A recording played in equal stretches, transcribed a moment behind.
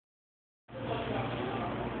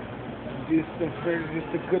This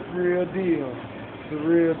the good real deal. The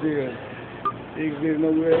real deal. You can get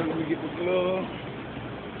nowhere when we get the glove.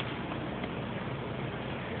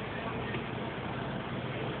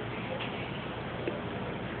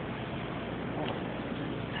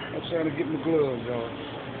 I'm trying to get my gloves on.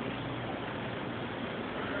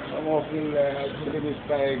 I'm off in the lab, putting this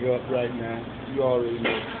thing up right now. You already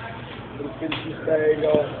know. Gonna finish this thing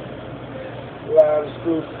off. Line the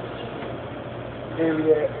screw. Give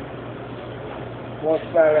that 1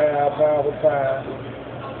 side and a half pound for pound.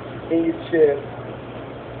 In your chest.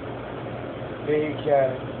 Then you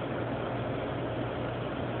count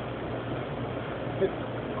it.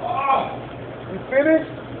 You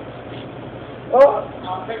finished?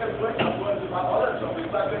 I'm taking a break. I'm going to my other job.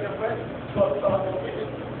 If I take a break,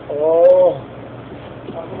 oh.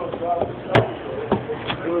 I'm going to drive to South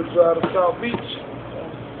Beach. You want to drive to South Beach?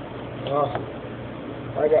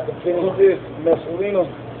 I got to finish this. Messalina.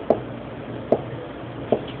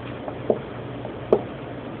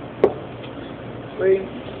 See,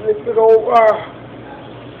 this big old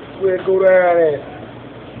where it go down at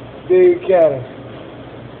Dade County.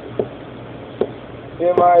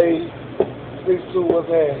 MIA 62 what's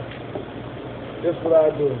that? This what I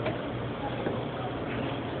do.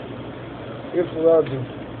 This what I do.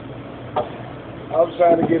 I'm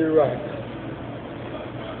trying to get it right.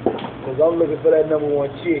 Cause I'm looking for that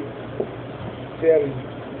 #1 chick. Tell you.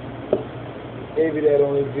 Maybe that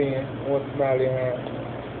on his end. One smiley hand.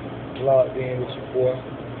 Locked in with your boy.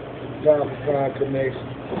 Time for time connection.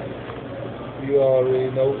 You already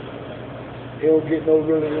know. It don't get no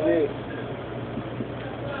realer than this.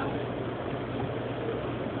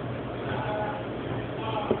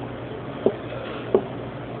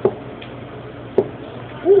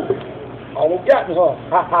 Woo! Almost got me, huh?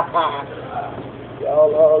 Ha ha ha.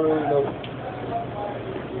 Y'all already know.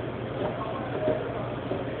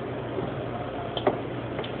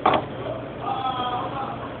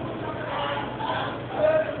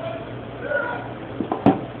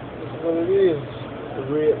 This is what it is. The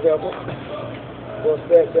red pepper. Bust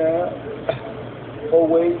that down. Oh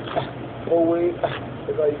wait.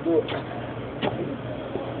 That's how you do it.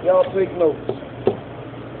 Y'all take notes.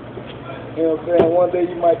 You know what I'm saying? One day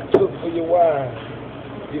you might cook for your wife.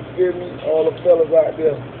 You feel me? All the fellas out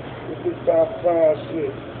there. This is fine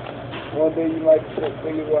shit. One day you might cook for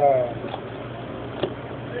your wife.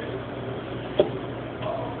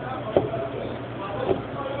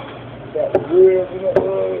 Got the grills and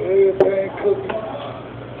everything cooking.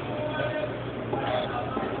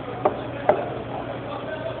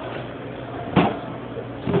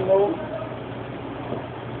 You know?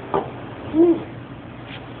 Whew.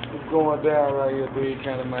 It's going down right here, Dade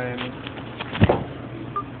County, Miami.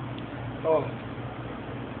 Oh,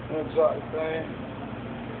 that's right, man.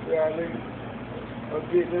 I'm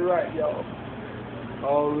getting it right, y'all.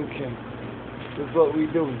 All we can. That's what we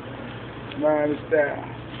do. Mind the style.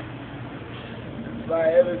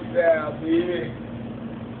 Miami style, baby.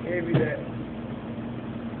 Heavy that.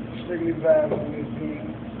 Strictly vibe on this thing.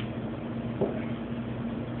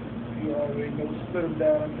 You already know. Split them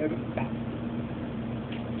down, nigga.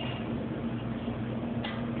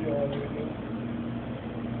 You already know.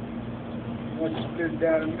 Once you split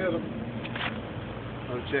down the middle,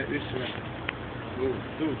 oh, check this shit out.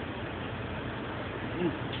 Ooh.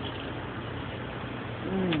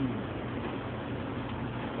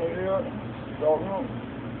 Oh, yeah. Dog know.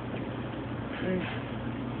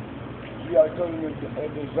 You gotta come in a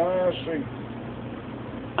design shape.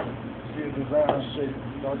 See a design shape.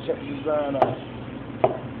 Y'all check the design out.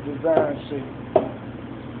 Design shape.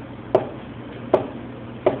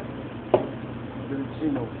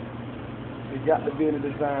 Filipino. It got to be in a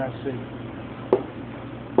design shape.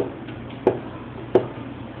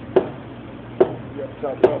 Yeah,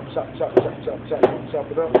 chop it up. Chop it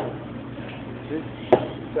up. See?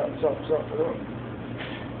 Chop it up.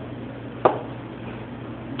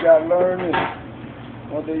 You gotta learn this.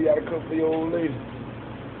 One day you gotta cook for your old lady.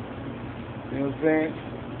 You know what I'm saying?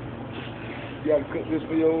 You gotta cook this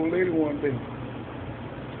for your old lady one day.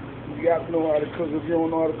 You got to know how to cook. If you don't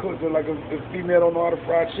know how to cook, just like if a female don't know how to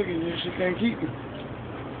fry chicken, she can't keep it.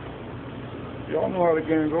 Y'all know how the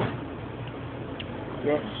game go.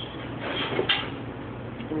 Yeah.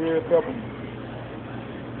 Red pepper.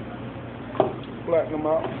 Flatten them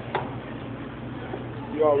out.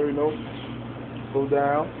 You already know. Go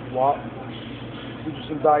down, walk. Put you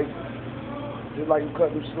some dice. Just like you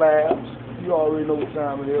cut them slabs. You already know what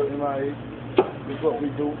time it is in my age. It's what we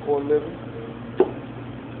do for a living.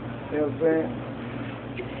 You know what I'm saying?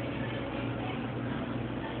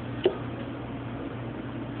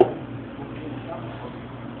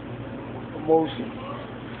 Emotion.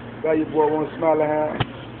 Got your boy one smiling hand.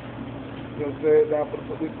 You know what I'm saying? Now I'm gonna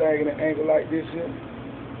put this thing in an angle like this here.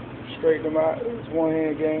 Straighten them out. It's one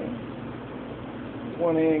hand game.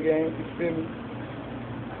 One hand game. You feel me?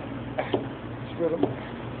 Split them.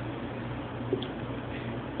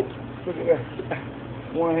 Look at that.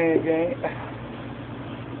 One hand game.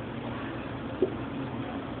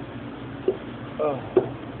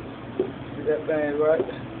 Get that thing right.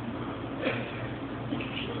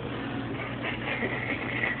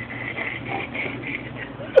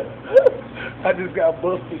 I just got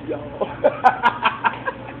busted, y'all.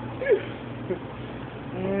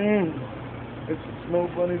 There's some snow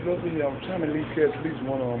bunnies over here. I'm trying to at least catch at least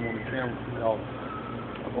one of them on the camera for y'all.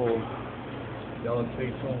 Y'all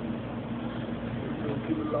stay tuned.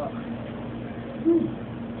 Keep it locked.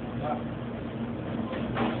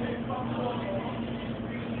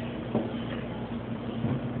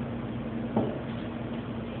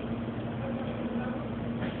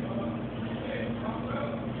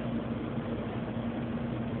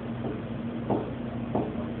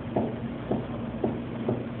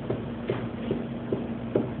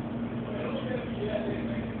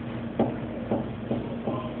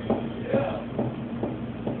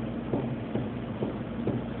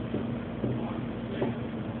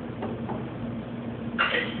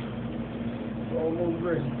 Almost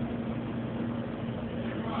ready.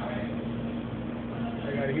 I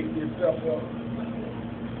gotta hit this stuff up.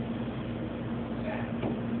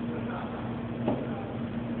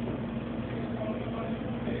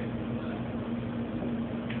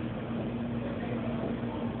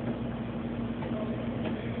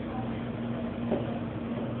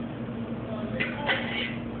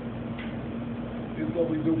 This is what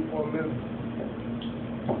we do for a living.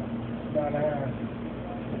 About an hour.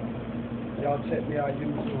 Y'all check me out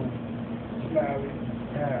YouTube. Smiley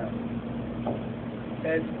Hand.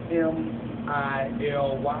 SMILYHOUND.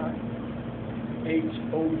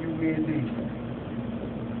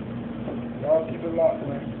 Y'all keep it locked,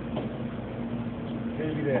 man.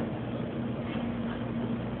 Maybe that. You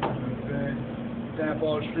know what I'm saying? Time for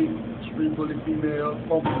all the street bully females,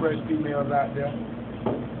 funky fresh females out there.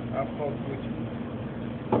 I fuck with you.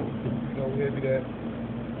 You know, maybe that.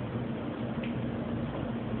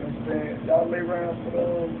 Y'all lay around for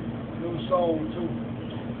the new song too.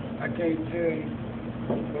 I can't tell you,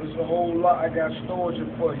 but it's a whole lot I got storage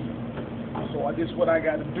for you. So this is what I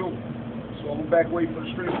got to do. So I'm gonna back away from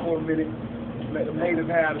the streets for a minute. Let them haters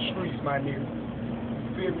have the streets, my nigga.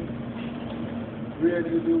 You feel me? Real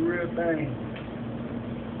niggas do real things.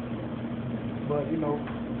 But you know,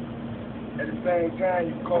 at the same time,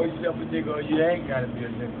 you can call yourself a nigga or you ain't gotta be a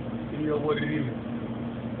nigga. You know what it is.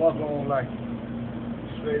 Fuck on life.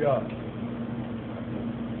 Straight up.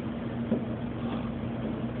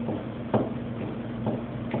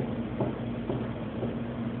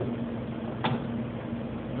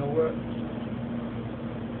 You know what?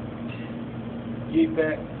 Get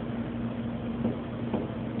back.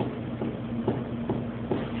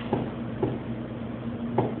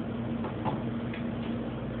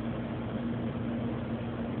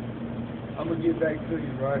 I'm gonna get back to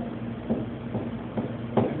you, right?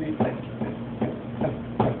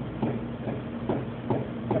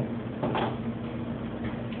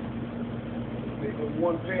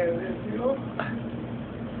 One pan of this, you know?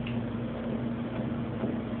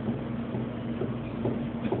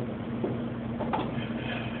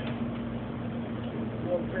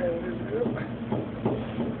 One pan of this, you know?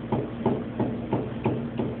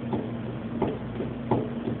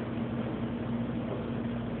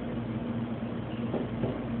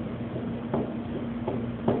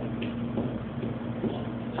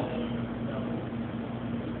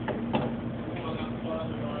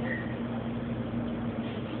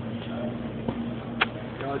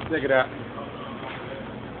 Check it out.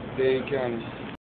 Dade County.